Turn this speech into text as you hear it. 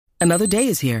Another day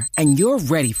is here, and you're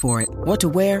ready for it. What to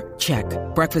wear? Check.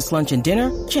 Breakfast, lunch, and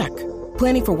dinner? Check.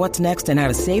 Planning for what's next and how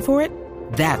to save for it?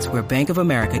 That's where Bank of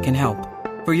America can help.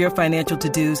 For your financial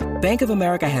to-dos, Bank of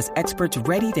America has experts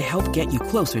ready to help get you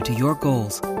closer to your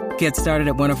goals. Get started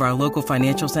at one of our local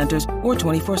financial centers or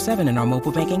 24/7 in our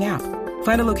mobile banking app.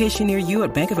 Find a location near you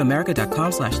at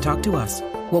bankofamerica.com/talktous.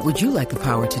 What would you like the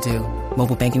power to do?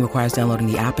 Mobile banking requires downloading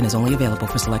the app and is only available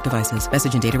for select devices.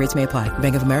 Message and data rates may apply.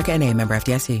 Bank of America N.A., member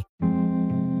FDIC.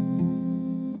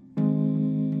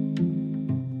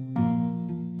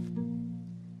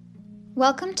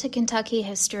 Welcome to Kentucky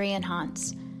History and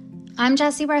Haunts. I'm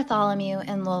Jessie Bartholomew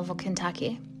in Louisville,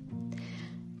 Kentucky.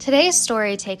 Today's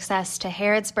story takes us to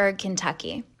Harrodsburg,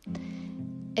 Kentucky.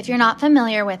 If you're not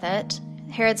familiar with it,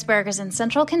 Harrodsburg is in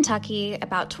central Kentucky,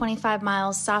 about 25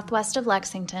 miles southwest of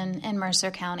Lexington in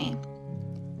Mercer County.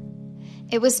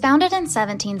 It was founded in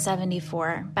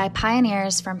 1774 by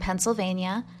pioneers from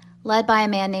Pennsylvania, led by a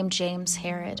man named James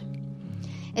Harrod.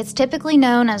 It's typically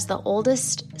known as the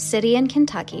oldest city in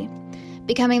Kentucky,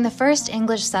 becoming the first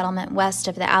English settlement west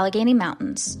of the Allegheny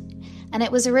Mountains, and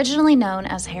it was originally known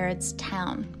as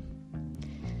Harrodstown.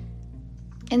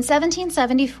 In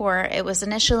 1774, it was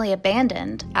initially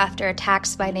abandoned after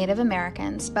attacks by Native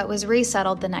Americans, but was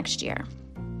resettled the next year.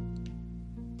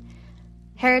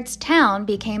 Harrodstown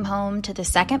became home to the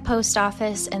second post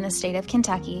office in the state of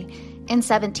Kentucky in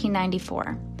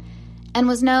 1794, and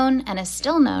was known, and is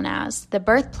still known as, the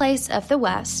birthplace of the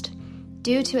West,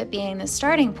 due to it being the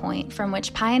starting point from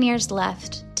which pioneers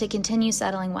left to continue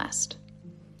settling west.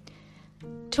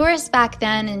 Tourists back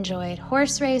then enjoyed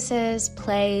horse races,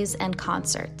 plays, and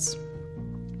concerts.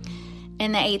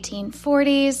 In the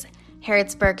 1840s,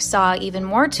 Harrodsburg saw even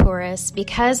more tourists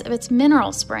because of its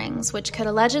mineral springs, which could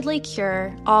allegedly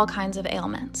cure all kinds of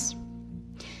ailments.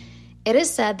 It is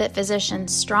said that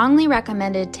physicians strongly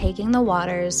recommended taking the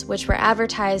waters, which were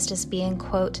advertised as being,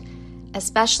 quote,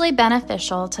 especially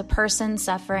beneficial to persons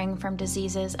suffering from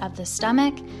diseases of the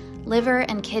stomach, liver,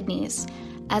 and kidneys,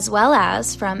 as well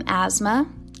as from asthma,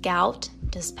 gout,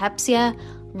 dyspepsia,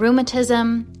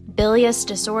 rheumatism, bilious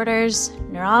disorders,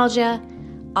 neuralgia,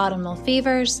 autumnal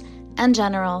fevers, and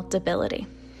general debility.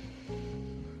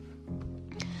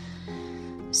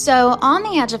 So, on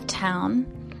the edge of town,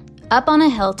 up on a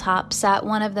hilltop, sat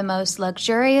one of the most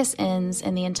luxurious inns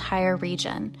in the entire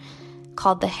region,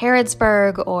 called the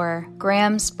Harrodsburg or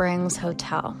Graham Springs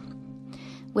Hotel,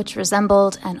 which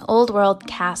resembled an old-world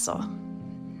castle.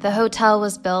 The hotel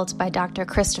was built by Dr.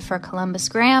 Christopher Columbus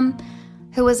Graham,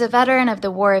 who was a veteran of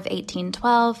the War of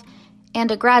 1812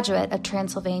 and a graduate of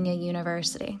Transylvania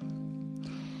University.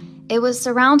 It was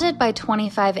surrounded by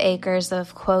 25 acres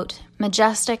of, quote,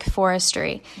 majestic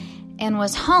forestry and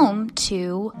was home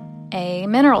to a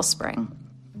mineral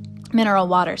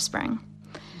water spring.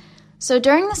 So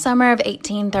during the summer of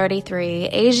 1833,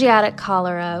 Asiatic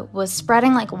cholera was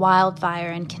spreading like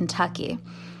wildfire in Kentucky,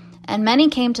 and many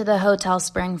came to the hotel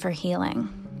spring for healing.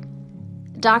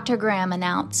 Dr. Graham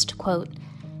announced, quote,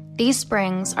 these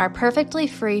springs are perfectly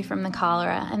free from the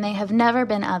cholera, and they have never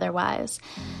been otherwise.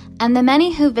 And the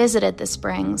many who visited the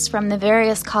springs from the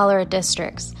various cholera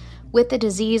districts with the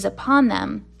disease upon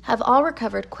them have all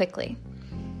recovered quickly.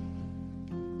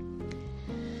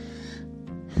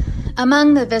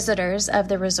 Among the visitors of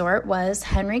the resort was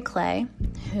Henry Clay,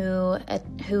 who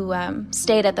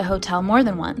stayed at the hotel more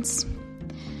than once.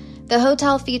 The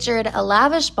hotel featured a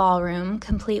lavish ballroom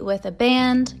complete with a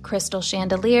band, crystal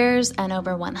chandeliers, and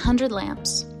over 100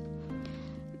 lamps.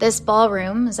 This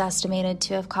ballroom is estimated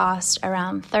to have cost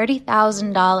around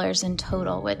 $30,000 in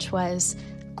total, which was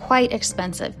quite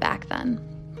expensive back then.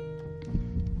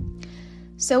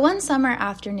 So one summer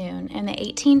afternoon in the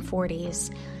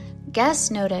 1840s, guests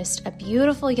noticed a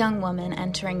beautiful young woman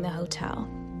entering the hotel.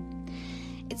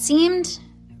 It seemed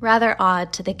rather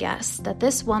odd to the guests that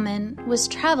this woman was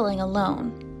traveling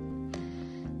alone.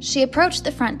 She approached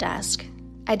the front desk,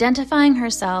 identifying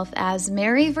herself as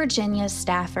Mary Virginia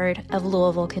Stafford of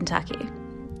Louisville, Kentucky.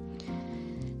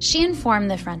 She informed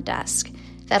the front desk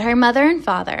that her mother and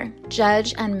father,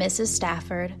 Judge and Mrs.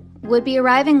 Stafford, would be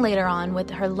arriving later on with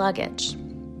her luggage.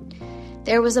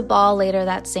 There was a ball later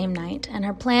that same night, and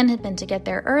her plan had been to get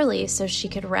there early so she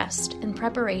could rest in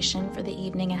preparation for the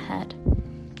evening ahead.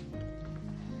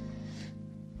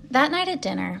 That night at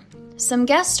dinner, some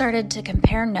guests started to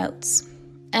compare notes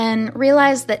and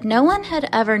realized that no one had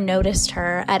ever noticed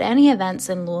her at any events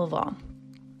in Louisville,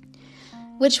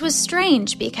 which was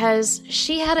strange because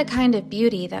she had a kind of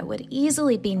beauty that would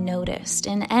easily be noticed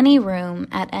in any room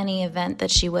at any event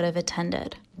that she would have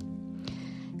attended.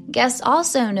 Guests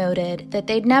also noted that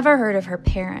they'd never heard of her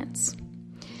parents.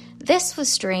 This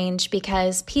was strange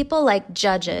because people like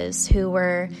judges who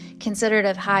were considered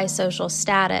of high social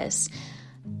status,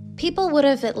 people would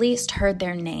have at least heard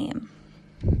their name.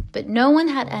 But no one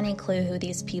had any clue who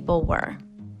these people were.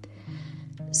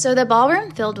 So the ballroom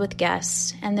filled with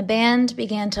guests, and the band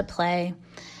began to play,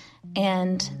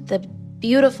 and the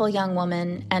beautiful young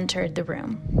woman entered the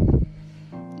room.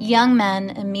 Young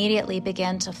men immediately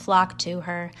began to flock to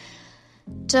her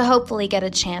to hopefully get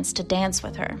a chance to dance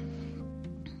with her.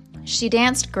 She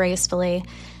danced gracefully,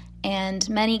 and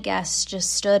many guests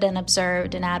just stood and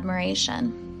observed in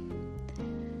admiration.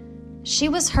 She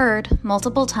was heard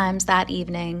multiple times that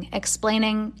evening,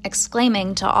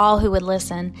 exclaiming to all who would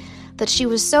listen that she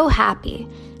was so happy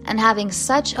and having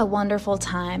such a wonderful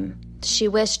time, she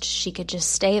wished she could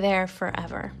just stay there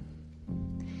forever.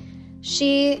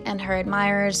 She and her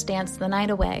admirers danced the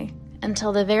night away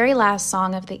until the very last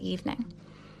song of the evening,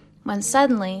 when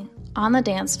suddenly, on the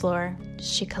dance floor,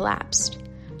 she collapsed.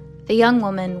 The young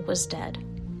woman was dead.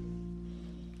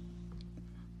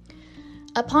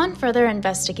 Upon further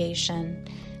investigation,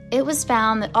 it was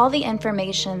found that all the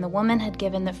information the woman had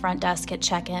given the front desk at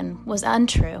check-in was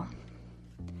untrue.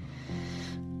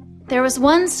 There was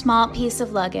one small piece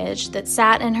of luggage that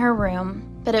sat in her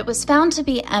room, but it was found to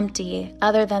be empty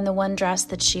other than the one dress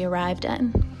that she arrived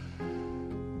in.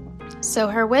 So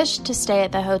her wish to stay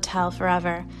at the hotel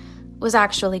forever was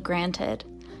actually granted.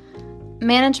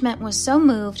 Management was so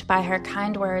moved by her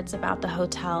kind words about the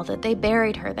hotel that they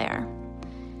buried her there.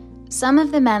 Some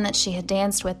of the men that she had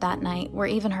danced with that night were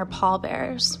even her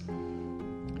pallbearers.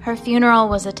 Her funeral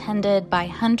was attended by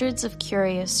hundreds of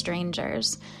curious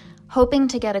strangers, hoping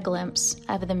to get a glimpse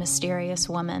of the mysterious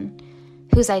woman,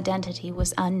 whose identity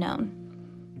was unknown.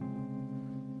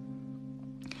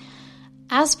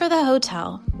 As for the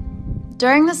hotel,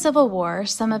 during the Civil War,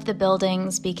 some of the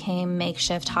buildings became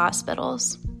makeshift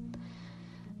hospitals.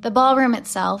 The ballroom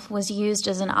itself was used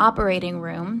as an operating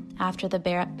room after the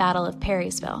Battle of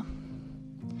Perrysville.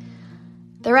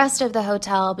 The rest of the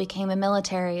hotel became a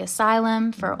military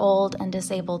asylum for old and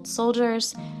disabled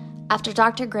soldiers after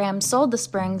Dr. Graham sold the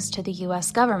springs to the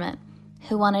U.S. government,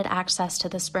 who wanted access to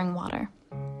the spring water.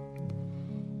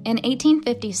 In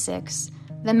 1856,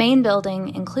 the main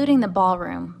building, including the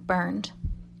ballroom, burned.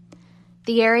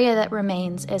 The area that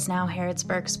remains is now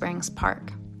Harrodsburg Springs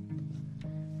Park.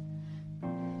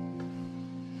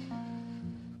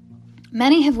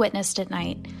 Many have witnessed at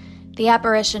night the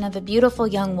apparition of a beautiful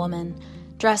young woman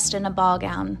dressed in a ball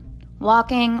gown,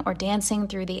 walking or dancing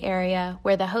through the area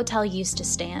where the hotel used to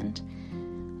stand,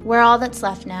 where all that's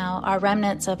left now are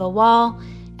remnants of a wall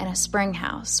and a spring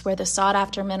house where the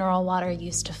sought-after mineral water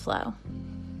used to flow.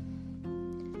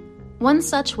 One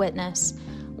such witness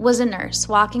was a nurse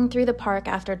walking through the park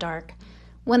after dark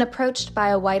when approached by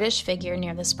a whitish figure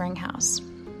near the spring house.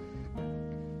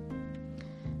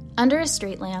 Under a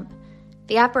street lamp,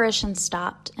 the apparition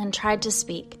stopped and tried to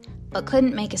speak, but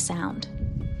couldn't make a sound.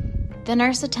 The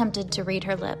nurse attempted to read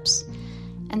her lips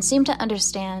and seemed to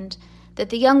understand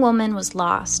that the young woman was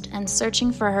lost and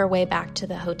searching for her way back to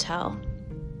the hotel.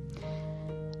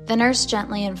 The nurse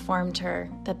gently informed her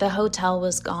that the hotel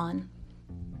was gone,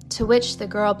 to which the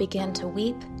girl began to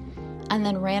weep and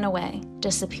then ran away,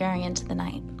 disappearing into the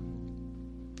night.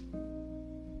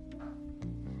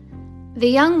 The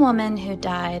young woman who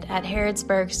died at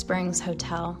Harrodsburg Springs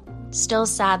Hotel still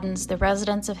saddens the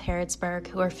residents of Harrodsburg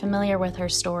who are familiar with her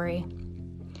story.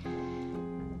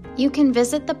 You can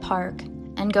visit the park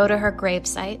and go to her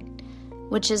gravesite,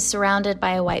 which is surrounded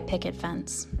by a white picket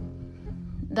fence.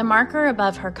 The marker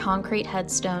above her concrete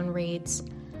headstone reads,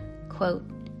 quote,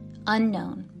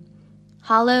 "Unknown.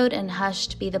 Hallowed and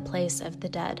hushed be the place of the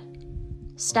dead.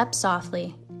 Step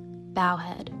softly, bow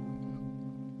head."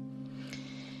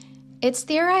 It's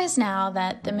theorized now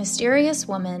that the mysterious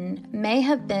woman may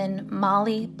have been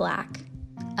Molly Black,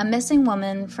 a missing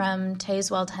woman from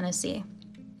Tazewell, Tennessee.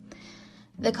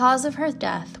 The cause of her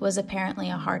death was apparently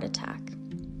a heart attack.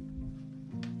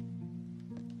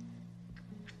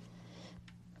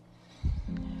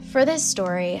 For this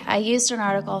story, I used an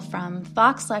article from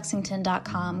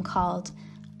foxlexington.com called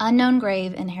 "Unknown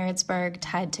Grave in Harrodsburg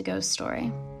Tied to Ghost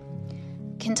Story."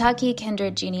 Kentucky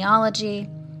Kindred Genealogy,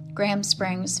 Graham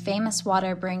Springs' Famous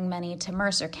Water Bring Many to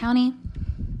Mercer County,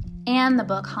 and the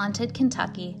book Haunted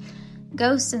Kentucky,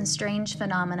 Ghosts and Strange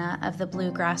Phenomena of the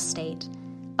Bluegrass State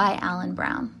by Alan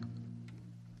Brown.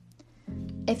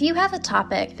 If you have a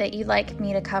topic that you'd like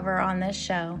me to cover on this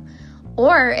show,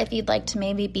 or if you'd like to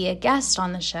maybe be a guest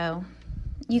on the show,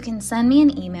 you can send me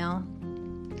an email,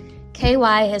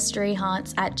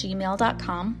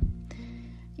 kyhistoryhaunts@gmail.com.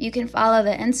 You can follow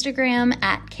the Instagram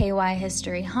at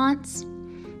kyhistoryhaunts.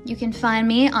 You can find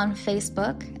me on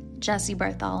Facebook, Jesse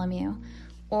Bartholomew,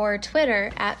 or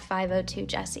Twitter at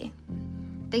 502Jesse.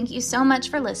 Thank you so much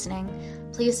for listening.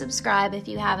 Please subscribe if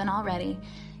you haven't already,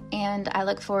 and I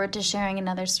look forward to sharing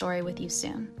another story with you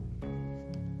soon.